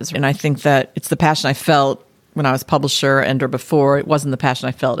is. And I think that it's the passion I felt when I was publisher and or before. It wasn't the passion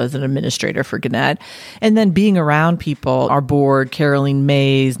I felt as an administrator for Gannett. And then being around people, our board, Caroline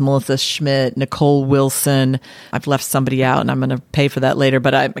Mays, Melissa Schmidt, Nicole Wilson. I've left somebody out and I'm going to pay for that later,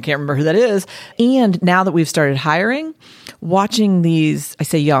 but I can't remember who that is. And now that we've started hiring, watching these, I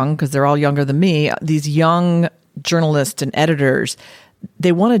say young because they're all younger than me, these young journalists and editors,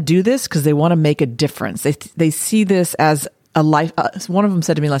 they want to do this because they want to make a difference. They see this as a life. One of them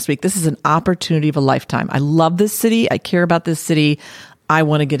said to me last week, this is an opportunity of a lifetime. I love this city. I care about this city. I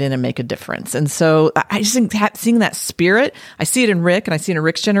want to get in and make a difference. And so I just think seeing that spirit, I see it in Rick and I see it in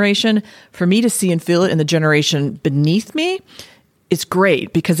Rick's generation. For me to see and feel it in the generation beneath me, it's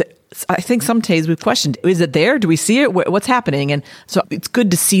great because I think some days we've questioned, is it there? Do we see it? What's happening? And so it's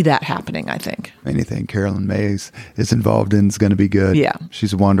good to see that happening, I think. Anything Caroline Mays is involved in is going to be good. Yeah.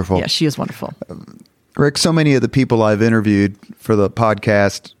 She's wonderful. Yeah, she is wonderful. Rick, so many of the people I've interviewed for the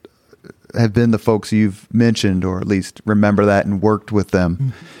podcast have been the folks you've mentioned, or at least remember that and worked with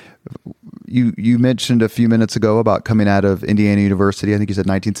them. You mentioned a few minutes ago about coming out of Indiana University. I think you said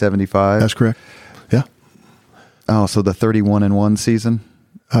 1975. That's correct. Yeah. Oh, so the 31-1 season?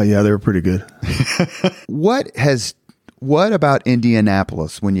 Yeah, they were pretty good. What about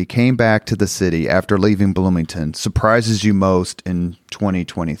Indianapolis when you came back to the city after leaving Bloomington surprises you most in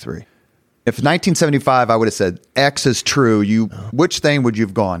 2023? If 1975, I would have said X is true, which thing would you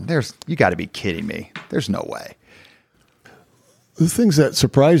have gone? You got to be kidding me. There's no way. The things that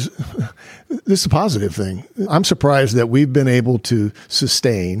surprise, this is a positive thing. I'm surprised that we've been able to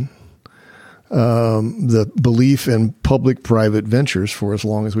sustain the belief in public-private ventures for as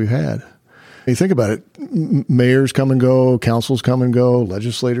long as we've had. You think about it, mayors come and go, councils come and go,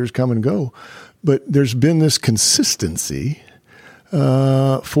 legislators come and go. But there's been this consistency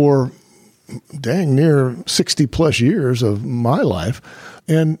for dang near 60 plus years of my life,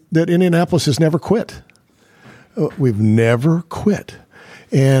 and that Indianapolis has never quit. We've never quit.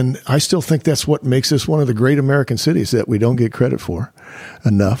 And I still think that's what makes us one of the great American cities that we don't get credit for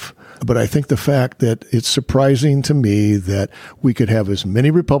enough. But I think the fact that it's surprising to me that we could have as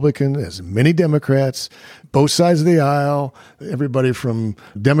many Republicans, as many Democrats, both sides of the aisle, everybody from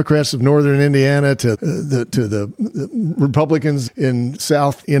Democrats of Northern Indiana to the Republicans in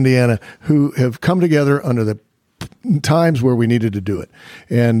South Indiana who have come together under the times where we needed to do it.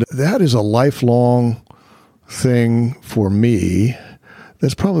 And that is a lifelong thing for me.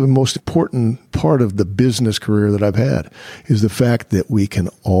 That's probably the most important part of the business career that I've had, is the fact that we can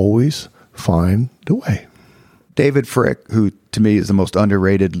always find a way. David Frick, who to me is the most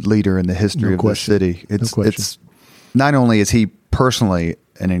underrated leader in the history of the city. It's not only is he personally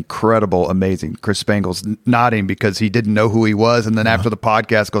an incredible, amazing, Chris Spangle's nodding because he didn't know who he was. And then after the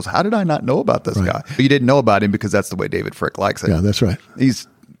podcast goes, how did I not know about this guy? But you didn't know about him because that's the way David Frick likes it. Yeah, that's right. He's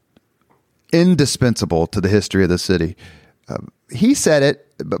indispensable to the history of the city. He said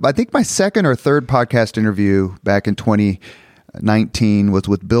it, but I think my second or third podcast interview back in 2019 was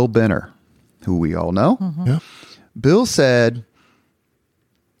with Bill Benner, who we all know. Mm-hmm. Yeah. Bill said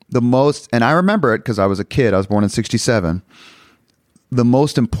the most, and I remember it because I was a kid, I was born in 1967, the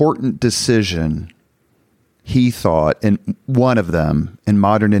most important decision he thought, and one of them in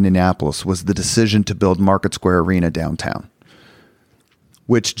modern Indianapolis, was the decision to build Market Square Arena downtown,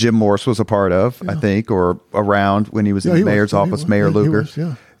 which Jim Morse was a part of, I think, or around when he was in the mayor's office, Mayor Lugar.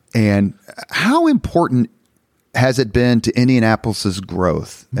 And how important has it been to Indianapolis's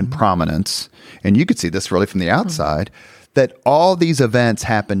growth and prominence? And you could see this really from the outside, that all these events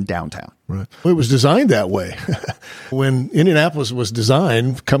happen downtown. Right. Well, it was designed that way. When Indianapolis was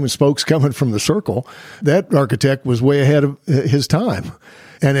designed, spokes coming from the circle, that architect was way ahead of his time.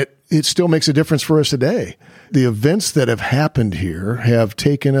 And it still makes a difference for us today. The events that have happened here have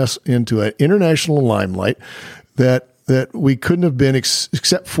taken us into an international limelight that we couldn't have been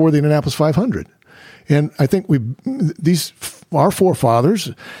except for the Indianapolis 500. And I think our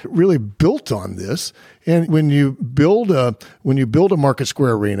forefathers really built on this. And when you build a Market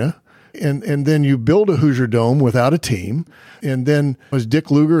Square Arena, and then you build a Hoosier Dome without a team, and then as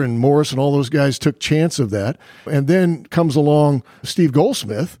Dick Lugar and Morris and all those guys took chance of that, and then comes along Steve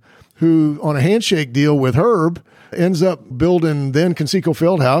Goldsmith, who on a handshake deal with Herb ends up building then Conseco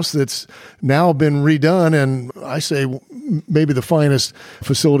Fieldhouse that's now been redone, and I say maybe the finest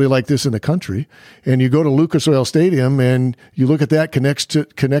facility like this in the country. And you go to Lucas Oil Stadium and you look at that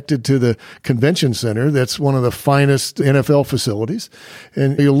connected to the convention center. That's one of the finest NFL facilities.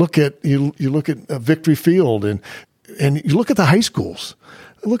 And you look at Victory Field and you look at the high schools.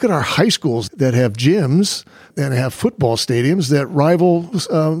 Look at our high schools that have gyms and have football stadiums that rival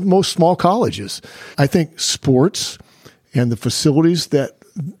most small colleges. I think sports and the facilities that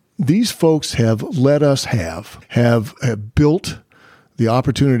these folks have let us have built the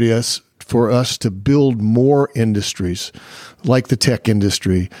opportunity for us to build more industries like the tech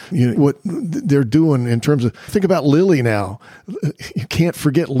industry. You know, what they're doing in terms of, think about Lilly now. You can't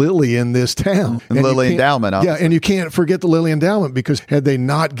forget Lilly in this town. And Lilly Endowment. Obviously. Yeah, and you can't forget the Lilly Endowment, because had they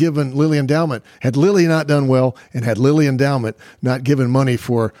not given Lilly Endowment, had Lilly not done well, and had Lilly Endowment not given money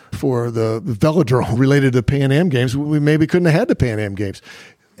for the velodrome related to Pan Am Games, we maybe couldn't have had the Pan Am Games.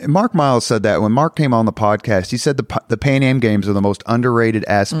 Mark Miles said that when Mark came on the podcast. He said the Pan Am Games are the most underrated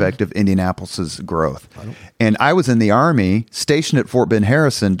aspect of Indianapolis's growth. And I was in the Army, stationed at Fort Ben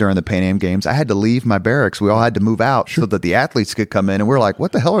Harrison during the Pan Am Games. I had to leave my barracks. We all had to move out so that the athletes could come in. And we're like,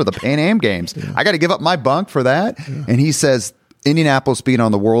 what the hell are the Pan Am Games? Yeah. I got to give up my bunk for that. Yeah. And he says, Indianapolis being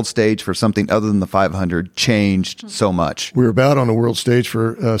on the world stage for something other than the 500 changed so much. We were about on the world stage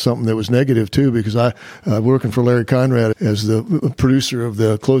for something that was negative, too, because I working for Larry Conrad as the producer of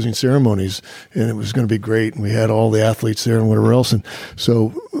the closing ceremonies, and it was going to be great. And we had all the athletes there and whatever else. And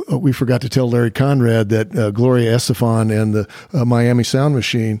so we forgot to tell Larry Conrad that Gloria Estefan and the Miami Sound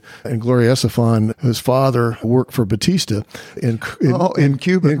Machine, and Gloria Estefan, his father worked for Batista in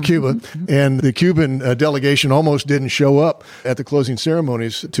Cuba. And the Cuban delegation almost didn't show up at the closing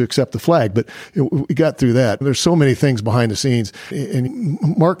ceremonies to accept the flag, but we got through that. There's so many things behind the scenes. And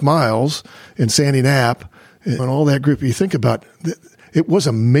Mark Miles and Sandy Knapp and all that group, you think about it was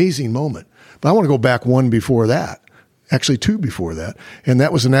an amazing moment. But I want to go back one before that. Actually, two before that. And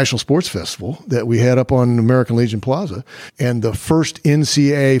that was the National Sports Festival that we had up on American Legion Plaza, and the first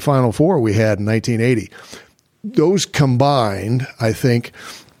NCAA Final Four we had in 1980. Those combined, I think,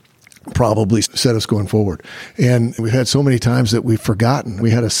 probably set us going forward. And we've had so many times that we've forgotten.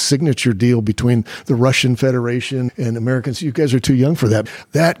 We had a signature deal between the Russian Federation and Americans. You guys are too young for that.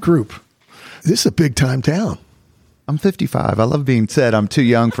 That group, this is a big-time town. I'm 55. I love being said I'm too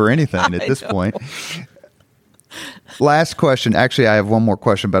young for anything at this point. Last question. Actually, I have one more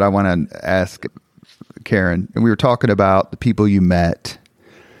question, but I want to ask Karen. We were talking about the people you met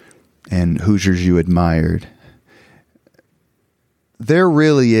and Hoosiers you admired. There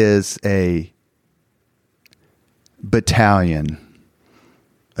really is a battalion,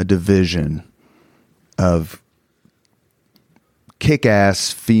 a division of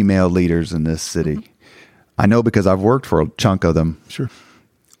kick-ass female leaders in this city. Mm-hmm. I know because I've worked for a chunk of them. Sure.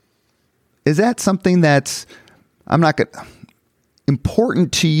 Is that something that's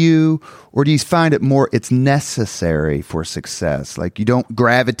important to you, or do you find it more it's necessary for success? Like you don't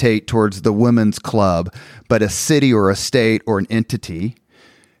gravitate towards the women's club, but a city or a state or an entity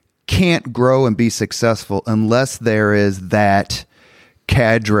can't grow and be successful unless there is that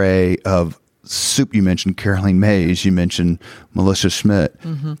cadre of soup. You mentioned Caroline Mays, you mentioned Melissa Schmidt,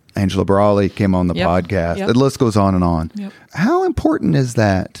 Angela Brawley came on the podcast. The list goes on and on. How important is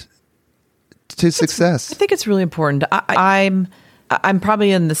that to success? I think it's really important. I'm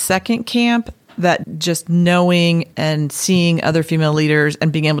probably in the second camp, that just knowing and seeing other female leaders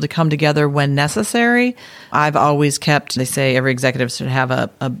and being able to come together when necessary. I've always kept, they say every executive should have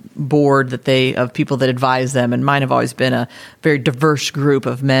a board of people that advise them. And mine have always been a very diverse group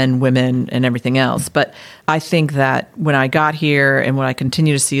of men, women, and everything else. But I think that when I got here and what I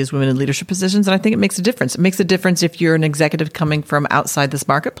continue to see is women in leadership positions, and I think it makes a difference. It makes a difference if you're an executive coming from outside this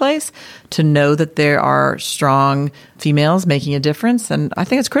marketplace to know that there are strong females making a difference. And I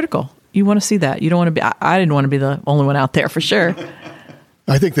think it's critical. You want to see that. You don't want to be, I didn't want to be the only one out there for sure.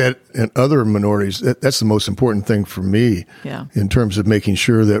 I think that in other minorities, that's the most important thing for me in terms of making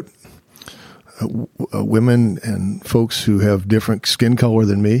sure that women and folks who have different skin color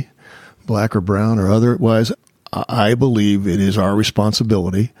than me, black or brown or otherwise, I believe it is our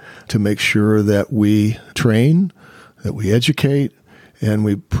responsibility to make sure that we train, that we educate, and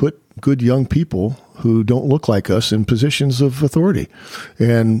we put good young people who don't look like us in positions of authority.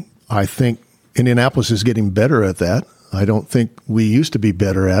 And I think Indianapolis is getting better at that. I don't think we used to be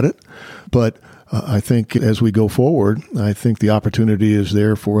better at it, but I think as we go forward, I think the opportunity is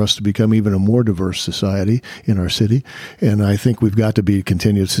there for us to become even a more diverse society in our city, and I think we've got to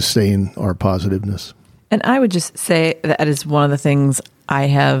continue to sustain our positiveness. And I would just say that is one of the things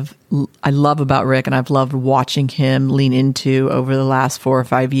I love about Rick, and I've loved watching him lean into over the last 4 or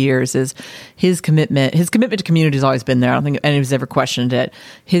 5 years, is his commitment. His commitment to community has always been there. I don't think anyone's ever questioned it.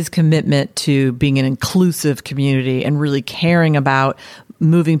 His commitment to being an inclusive community and really caring about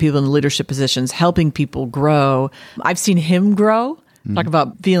moving people into leadership positions, helping people grow. I've seen him grow. Talk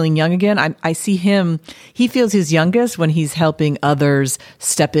about feeling young again. I see him, he feels his youngest when he's helping others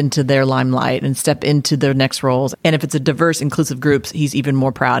step into their limelight and step into their next roles. And if it's a diverse, inclusive group, he's even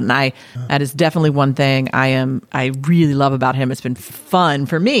more proud. And that is definitely one thing I really love about him. It's been fun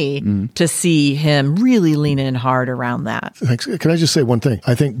for me to see him really lean in hard around that. Thanks. Can I just say one thing?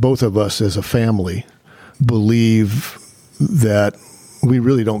 I think both of us as a family believe that we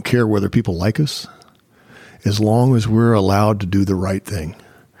really don't care whether people like us, as long as we're allowed to do the right thing.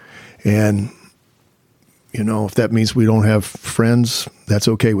 And, if that means we don't have friends, that's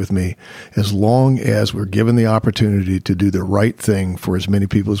okay with me, as long as we're given the opportunity to do the right thing for as many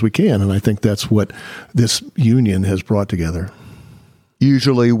people as we can. And I think that's what this union has brought together.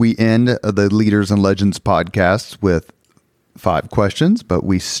 Usually we end the Leaders and Legends podcast with 5 questions, but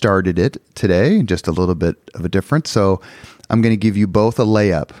we started it today, just a little bit of a difference. So I'm going to give you both a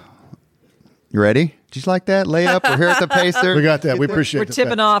layup. You ready? Did you like that layup? We're here at the Pacer. We got that. We appreciate it. We're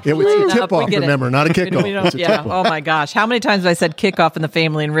tipping off. It was a tip-off, remember, not a kickoff. Oh, my gosh. How many times have I said kickoff in the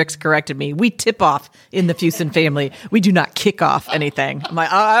family and Rick's corrected me? We tip off in the Fuson family. We do not kick off anything. I'm like,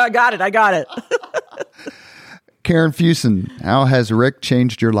 oh, I got it. Karen Fuson, how has Rick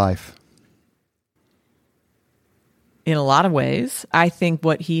changed your life? in a lot of ways. I think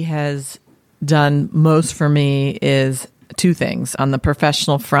what he has done most for me is two things. On the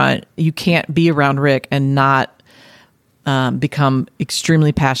professional front, you can't be around Rick and not become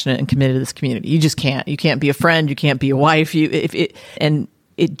extremely passionate and committed to this community. You just can't. You can't be a friend. You can't be a wife. His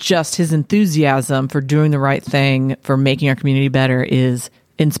enthusiasm for doing the right thing, for making our community better, is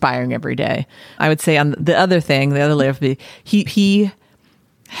inspiring every day. I would say on the other layer, he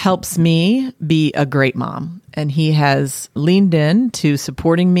helps me be a great mom. And he has leaned in to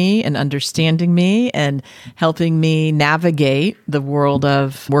supporting me and understanding me and helping me navigate the world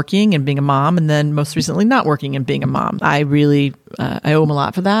of working and being a mom, and then most recently not working and being a mom. I really, I owe him a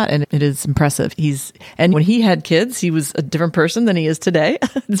lot for that, and it is impressive. And when he had kids, he was a different person than he is today.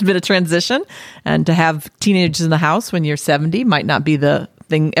 It's been a transition, and to have teenagers in the house when you're 70 might not be the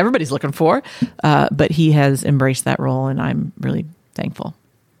thing everybody's looking for, but he has embraced that role, and I'm really thankful.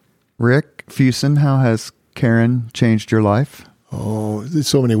 Rick Fuson, how has Karen changed your life? Oh, in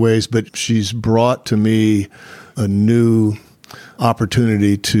so many ways, but she's brought to me a new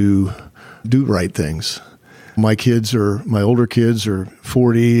opportunity to do right things. My older kids are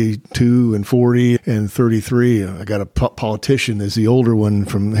 42 and 40 and 33. I got a politician as the older one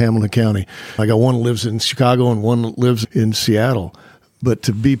from Hamilton County. I got one that lives in Chicago and one that lives in Seattle. But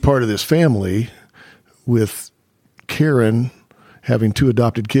to be part of this family with Karen having two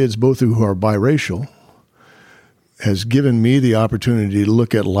adopted kids, both who are biracial, has given me the opportunity to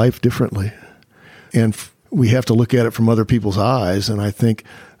look at life differently. And we have to look at it from other people's eyes. And I think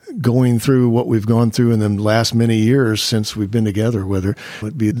going through what we've gone through in the last many years since we've been together, whether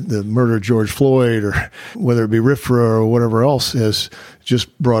it be the murder of George Floyd or whether it be RFRA or whatever else, has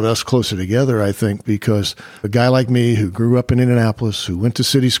just brought us closer together, I think, because a guy like me who grew up in Indianapolis, who went to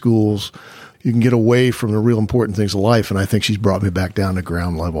city schools, you can get away from the real important things of life. And I think she's brought me back down to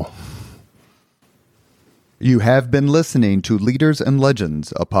ground level. You have been listening to Leaders and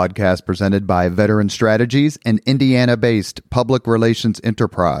Legends, a podcast presented by Veteran Strategies, an Indiana-based public relations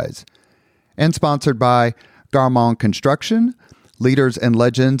enterprise, and sponsored by Garmon Construction, Leaders and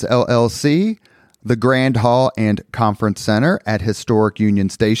Legends LLC, the Grand Hall and Conference Center at Historic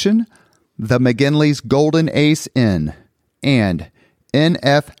Union Station, the McGinley's Golden Ace Inn, and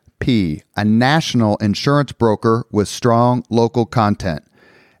NFP, a national insurance broker with strong local content.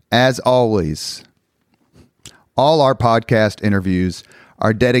 As always, all our podcast interviews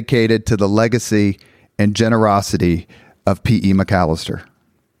are dedicated to the legacy and generosity of P.E. McAllister.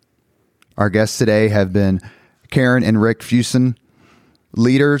 Our guests today have been Karen and Rick Fuson,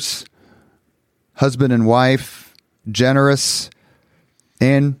 leaders, husband and wife, generous,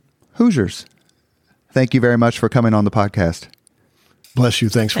 and Hoosiers. Thank you very much for coming on the podcast. Bless you.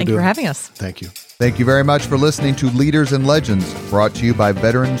 Thanks for doing it. Thank you for having us. Thank you. Thank you very much for listening to Leaders and Legends, brought to you by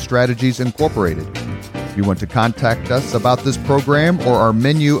Veteran Strategies Incorporated. If you want to contact us about this program or our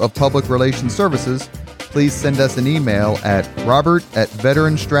menu of public relations services, please send us an email at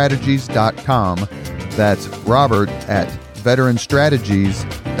robert@veteranstrategies.com. That's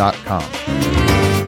robert@veteranstrategies.com.